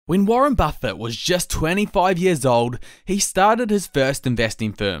When Warren Buffett was just 25 years old, he started his first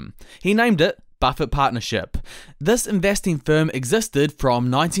investing firm. He named it Buffett Partnership. This investing firm existed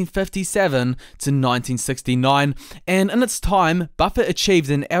from 1957 to 1969, and in its time, Buffett achieved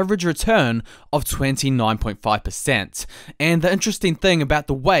an average return of 29.5%. And the interesting thing about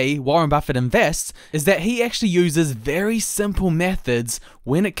the way Warren Buffett invests is that he actually uses very simple methods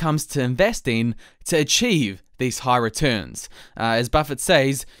when it comes to investing to achieve these high returns. As Buffett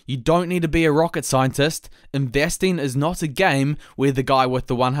says, you don't need to be a rocket scientist. Investing is not a game where the guy with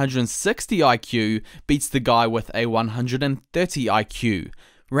the 160 IQ beats the guy with a 130 IQ.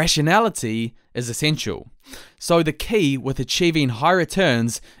 Rationality is essential. So the key with achieving high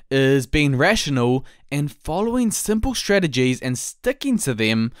returns is being rational and following simple strategies and sticking to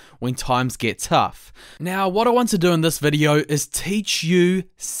them when times get tough. Now, what I want to do in this video is teach you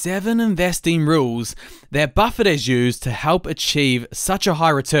 7 investing rules that Buffett has used to help achieve such a high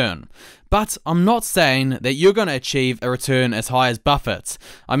return. But I'm not saying that you're going to achieve a return as high as Buffett.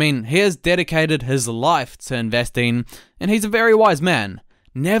 I mean, he has dedicated his life to investing, and he's a very wise man.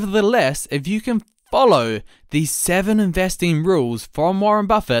 Nevertheless, if you can follow these 7 investing rules from Warren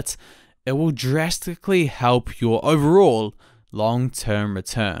Buffett, it will drastically help your overall long-term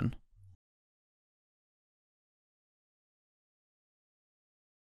return.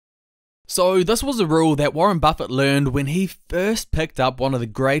 So this was a rule that Warren Buffett learned when he first picked up one of the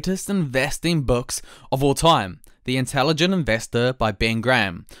greatest investing books of all time, The Intelligent Investor by Ben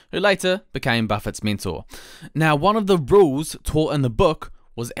Graham, who later became Buffett's mentor. Now, one of the rules taught in the book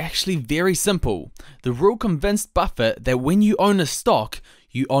was actually very simple. The rule convinced Buffett that when you own a stock,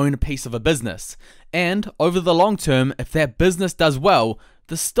 you own a piece of a business. And over the long term, if that business does well,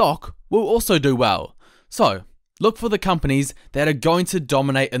 the stock will also do well. So, look for the companies that are going to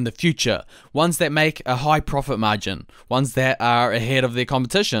dominate in the future, ones that make a high profit margin, ones that are ahead of their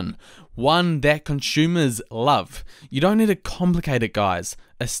competition, one that consumers love. You don't need to complicate it, guys.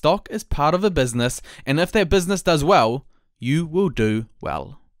 A stock is part of a business, and if that business does well, you will do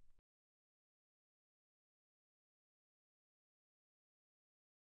well.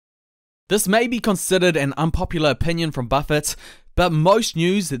 This may be considered an unpopular opinion from Buffett, but most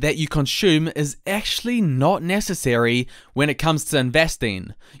news that you consume is actually not necessary when it comes to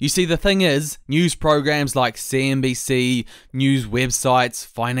investing. You see, the thing is, news programs like CNBC, news websites,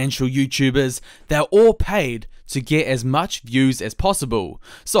 financial YouTubers, they're all paid to get as much views as possible.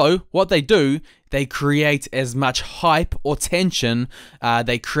 So what they do, they create as much hype or tension,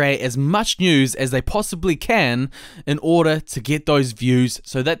 they create as much news as they possibly can in order to get those views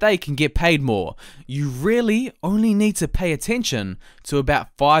so that they can get paid more. You really only need to pay attention to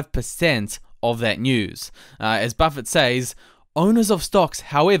about 5% of that news. As Buffett says, owners of stocks,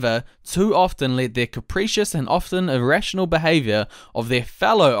 however, too often let their capricious and often irrational behavior of their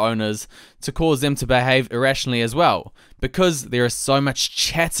fellow owners to cause them to behave irrationally as well, because there is so much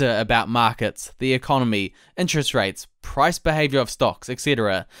chatter about markets, the economy, interest rates, price behavior of stocks,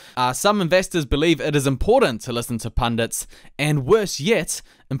 etc. Some investors believe it is important to listen to pundits, and worse yet,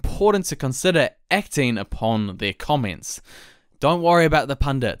 important to consider acting upon their comments. Don't worry about the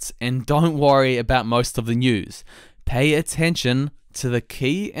pundits, and don't worry about most of the news. Pay attention to the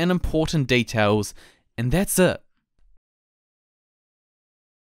key and important details, and that's it.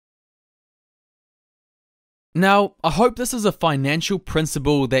 Now, I hope this is a financial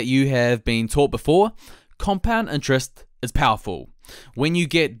principle that you have been taught before. Compound interest is powerful. When you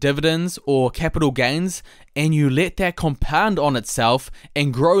get dividends or capital gains and you let that compound on itself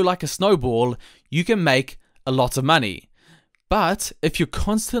and grow like a snowball, you can make a lot of money. But if you're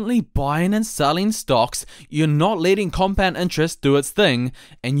constantly buying and selling stocks, you're not letting compound interest do its thing,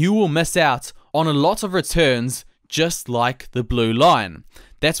 and you will miss out on a lot of returns, just like the blue line.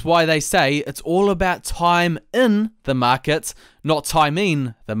 That's why they say it's all about time in the market, not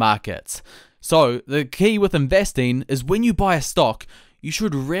timing the market. So the key with investing is when you buy a stock, you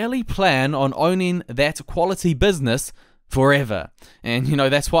should really plan on owning that quality business forever. And you know,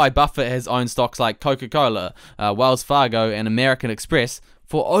 that's why Buffett has owned stocks like Coca-Cola, Wells Fargo and American Express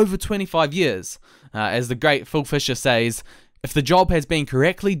for over 25 years. As the great Phil Fisher says, if the job has been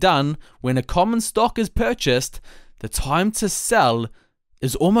correctly done when a common stock is purchased, the time to sell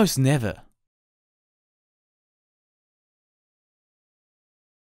is almost never.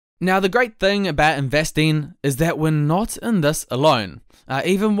 Now, the great thing about investing is that we're not in this alone.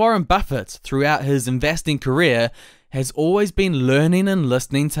 Even Warren Buffett, throughout his investing career, has always been learning and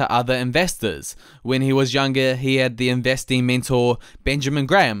listening to other investors. When he was younger, he had the investing mentor Benjamin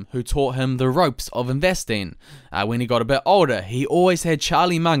Graham, who taught him the ropes of investing. When he got a bit older, he always had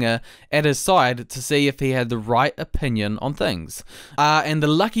Charlie Munger at his side to see if he had the right opinion on things. And the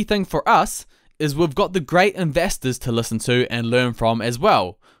lucky thing for us is we've got the great investors to listen to and learn from as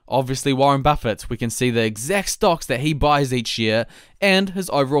well. Obviously Warren Buffett, we can see the exact stocks that he buys each year and his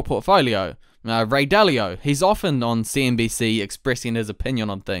overall portfolio. Ray Dalio, he's often on CNBC expressing his opinion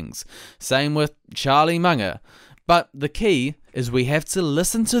on things. Same with Charlie Munger. But the key is we have to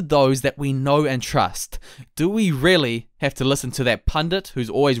listen to those that we know and trust. Do we really have to listen to that pundit who's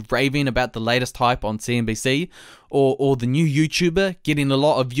always raving about the latest hype on CNBC? Or the new YouTuber getting a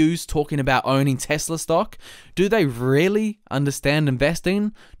lot of views talking about owning Tesla stock? Do they really understand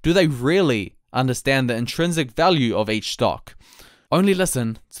investing? Do they really understand the intrinsic value of each stock? Only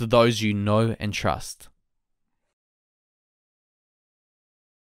listen to those you know and trust.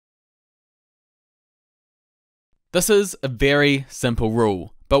 This is a very simple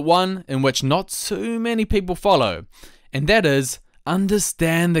rule, but one in which not too many people follow, and that is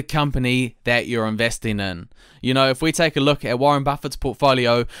understand the company that you're investing in. You know, if we take a look at Warren Buffett's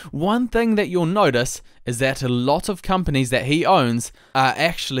portfolio, one thing that you'll notice is that a lot of companies that he owns are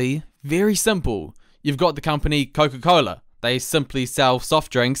actually very simple. You've got the company Coca-Cola. They simply sell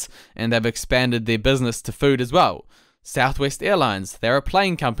soft drinks, and they've expanded their business to food as well. Southwest Airlines, they're a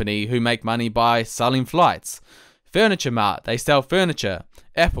plane company who make money by selling flights. Furniture Mart, they sell furniture.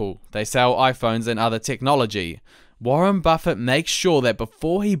 Apple, they sell iPhones and other technology. Warren Buffett makes sure that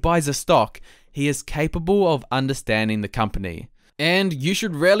before he buys a stock, he is capable of understanding the company. And you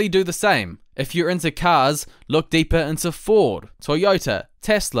should really do the same. If you're into cars, look deeper into Ford, Toyota,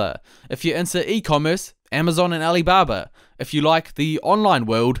 Tesla. If you're into e-commerce, Amazon and Alibaba. If you like the online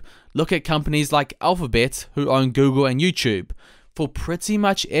world, look at companies like Alphabet, who own Google and YouTube. For pretty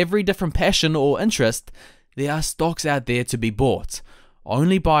much every different passion or interest, there are stocks out there to be bought.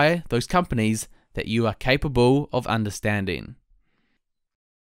 Only buy those companies that you are capable of understanding.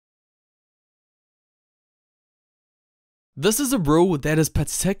 This is a rule that is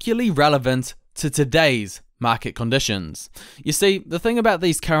particularly relevant to today's market conditions. You see, the thing about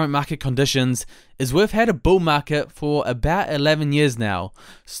these current market conditions is we've had a bull market for about 11 years now.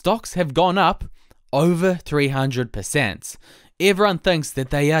 Stocks have gone up over 300%. Everyone thinks that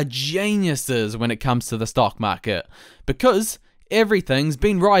they are geniuses when it comes to the stock market because everything's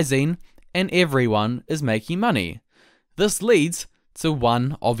been rising and everyone is making money. This leads to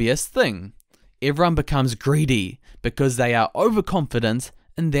one obvious thing. Everyone becomes greedy because they are overconfident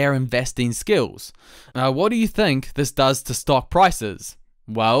in their investing skills. Now, what do you think this does to stock prices?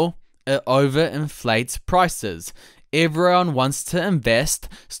 Well, it overinflates prices. Everyone wants to invest,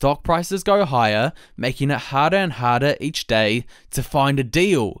 stock prices go higher, making it harder and harder each day to find a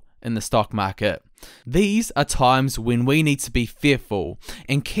deal in the stock market. These are times when we need to be fearful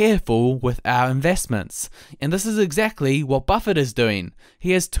and careful with our investments. And this is exactly what Buffett is doing.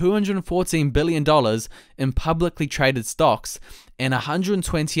 He has $214 billion in publicly traded stocks and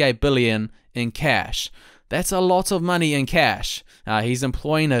 $128 billion in cash. That's a lot of money in cash. He's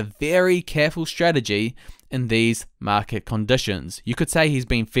employing a very careful strategy in these market conditions. You could say he's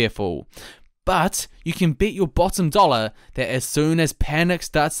been fearful. But you can bet your bottom dollar that as soon as panic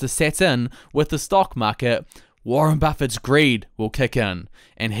starts to set in with the stock market, Warren Buffett's greed will kick in,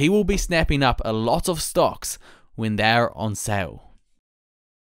 and he will be snapping up a lot of stocks when they're on sale.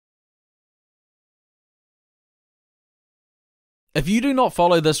 If you do not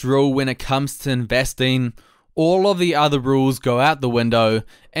follow this rule when it comes to investing, all of the other rules go out the window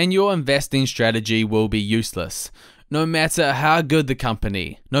and your investing strategy will be useless. No matter how good the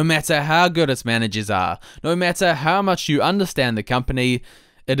company, no matter how good its managers are, no matter how much you understand the company,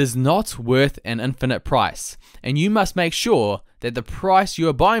 it is not worth an infinite price. And you must make sure that the price you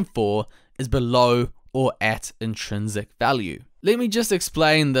are buying for is below or at intrinsic value. Let me just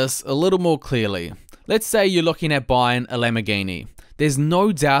explain this a little more clearly. Let's say you're looking at buying a Lamborghini. There's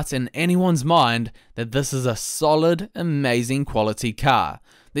no doubt in anyone's mind that this is a solid, amazing quality car.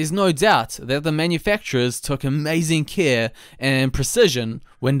 There's no doubt that the manufacturers took amazing care and precision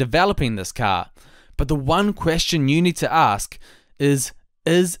when developing this car. But the one question you need to ask is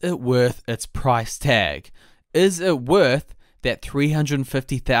it worth its price tag? Is it worth that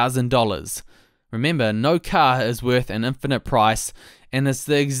 $350,000? Remember, no car is worth an infinite price, and it's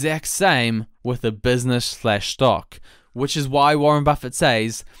the exact same with a business/stock, which is why Warren Buffett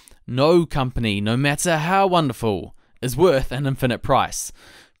says, no company, no matter how wonderful, is worth an infinite price.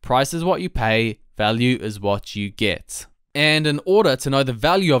 Price is what you pay, value is what you get. And in order to know the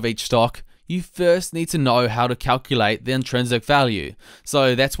value of each stock, you first need to know how to calculate the intrinsic value.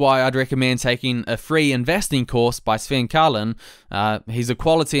 So that's why I'd recommend taking a free investing course by Sven Carlin. He's a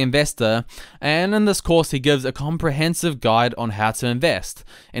quality investor, and in this course he gives a comprehensive guide on how to invest.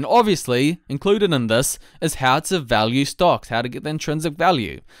 And obviously, included in this is how to value stocks, how to get the intrinsic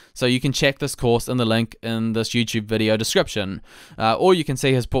value. So you can check this course in the link in this YouTube video description. Or you can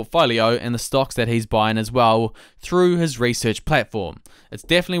see his portfolio and the stocks that he's buying as well through his research platform. It's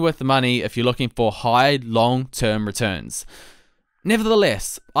definitely worth the money if you're looking for high long-term returns.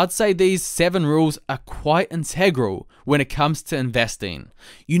 Nevertheless, I'd say these 7 rules are quite integral when it comes to investing.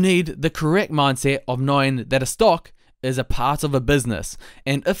 You need the correct mindset of knowing that a stock is a part of a business,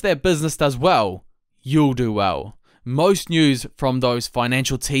 and if that business does well, you'll do well. Most news from those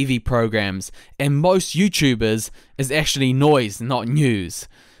financial TV programs and most YouTubers is actually noise, not news.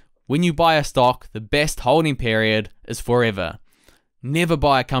 When you buy a stock, the best holding period is forever. Never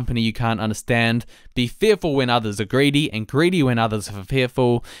buy a company you can't understand. Be fearful when others are greedy and greedy when others are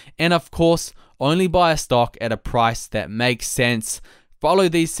fearful. And of course, only buy a stock at a price that makes sense. Follow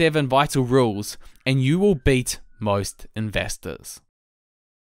these 7 vital rules and you will beat most investors.